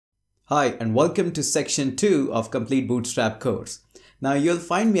Hi and welcome to section 2 of Complete Bootstrap course. Now you'll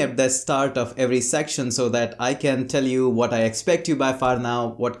find me at the start of every section so that I can tell you what I expect you by far now,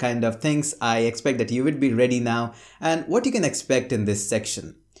 what kind of things I expect that you would be ready now, and what you can expect in this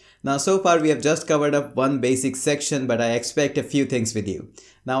section. Now so far we have just covered up one basic section, but I expect a few things with you.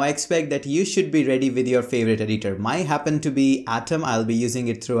 Now I expect that you should be ready with your favorite editor. Mine happen to be Atom. I'll be using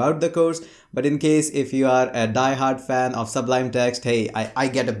it throughout the course, but in case if you are a die-hard fan of Sublime Text, hey, I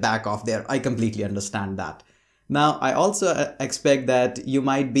get a back off there. I completely understand that. Now, I also expect that you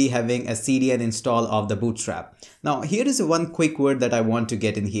might be having a CDN install of the Bootstrap. Now, here is one quick word that I want to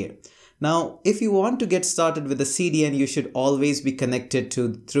get in here. Now, if you want to get started with the CDN, you should always be connected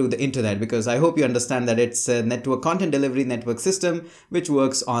through the internet, because I hope you understand that it's a network content delivery network system which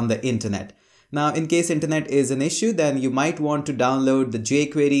works on the internet. Now, in case internet is an issue, then you might want to download the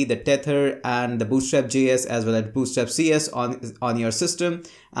jQuery, the Tether, and the Bootstrap JS as well as Bootstrap CS on your system,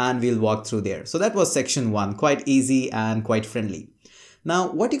 and we'll walk through there. So that was section 1, quite easy and quite friendly.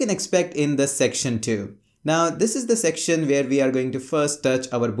 Now, what you can expect in the section 2. Now, this is the section where we are going to first touch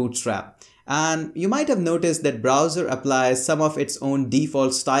our Bootstrap. And you might have noticed that browser applies some of its own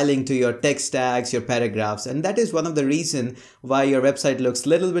default styling to your text tags, your paragraphs, and that is one of the reasons why your website looks a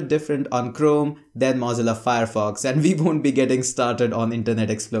little bit different on Chrome than Mozilla Firefox, and we won't be getting started on Internet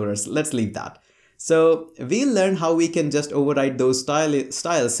Explorers. Let's leave that. So we'll learn how we can just override those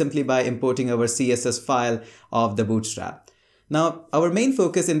styles simply by importing our CSS file of the Bootstrap. Now, our main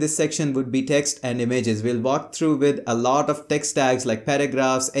focus in this section would be text and images. We'll walk through with a lot of text tags like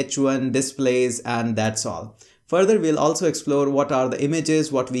paragraphs, H1, displays, and that's all. Further, we'll also explore what are the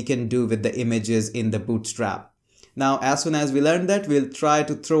images, what we can do with the images in the Bootstrap. Now, as soon as we learn that, we'll try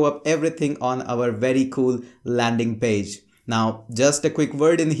to throw up everything on our very cool landing page. Now, just a quick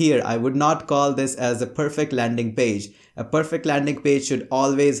word in here, I would not call this as a perfect landing page. A perfect landing page should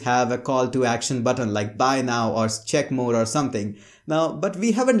always have a call to action button like buy now or check more or something. Now, but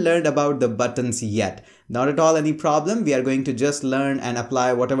we haven't learned about the buttons yet. Not at all any problem. We are going to just learn and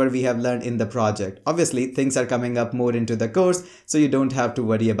apply whatever we have learned in the project. Obviously, things are coming up more into the course, so you don't have to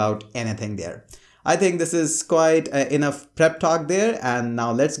worry about anything there. I think this is quite enough prep talk there, and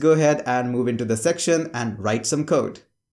now let's go ahead and move into the section and write some code.